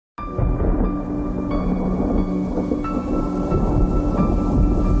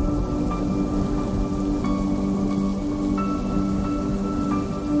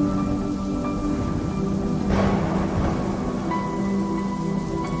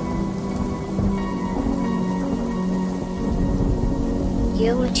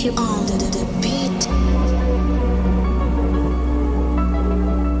YouTube under the beat.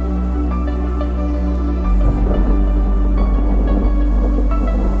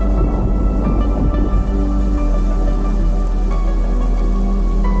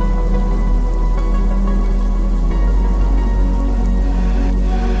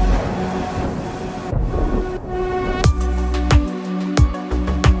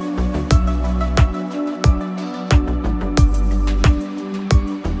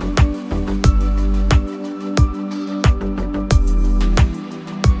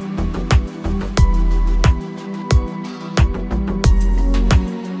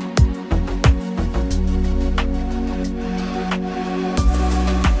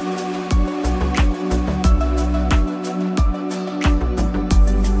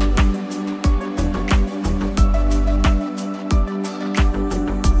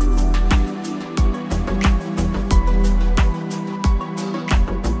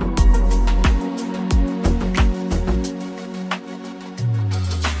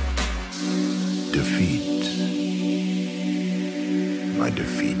 My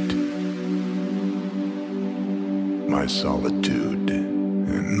defeat, my solitude,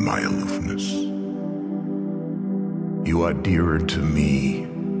 and my aloofness. You are dearer to me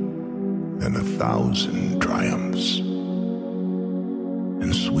than 1,000 triumphs,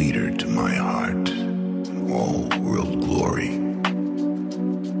 and sweeter to my heart than all world glory.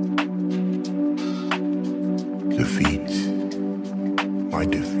 Defeat,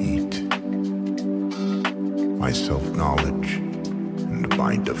 my self-knowledge, and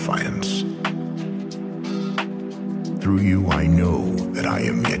my defiance. Through you I know that I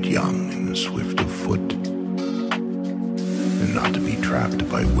am yet young and swift of foot, and not to be trapped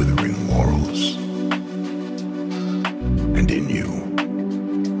by withering laurels. And in you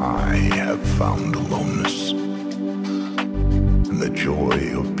I have found aloneness, and the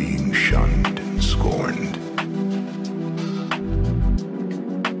joy of being shunned and scorned.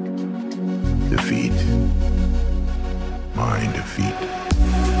 Defeat, my defeat,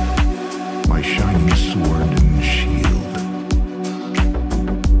 my shining sword and shield.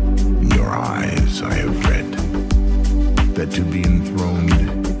 In your eyes I have read that to be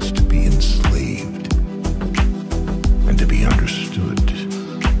enthroned is to be enslaved, and to be understood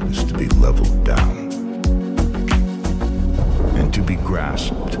is to be leveled down, and to be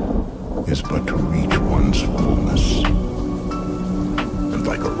grasped is but to reach one's fullness, and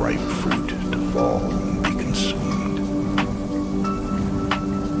like a ripe fruit to fall and be consumed.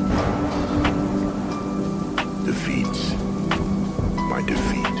 Defeat,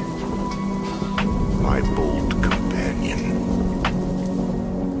 my bold companion.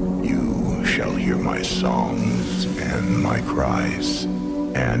 You shall hear my songs and my cries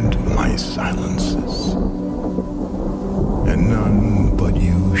and my silences, and none but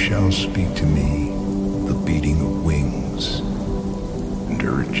you shall speak to me the beating of wings and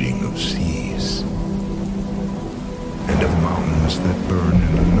urging of seas and of mountains that burn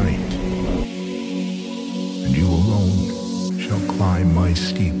in the night. And you alone shall climb my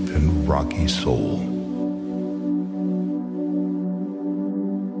steep and rocky soul.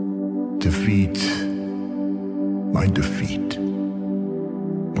 Defeat, my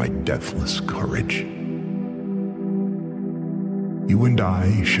deathless courage. You and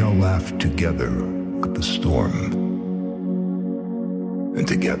I shall laugh together with the storm, and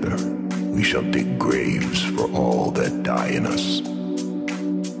together we shall dig graves for all that die in us,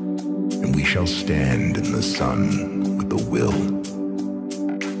 and we shall stand in the sun with a will,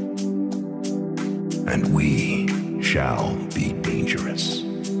 and we shall be dangerous.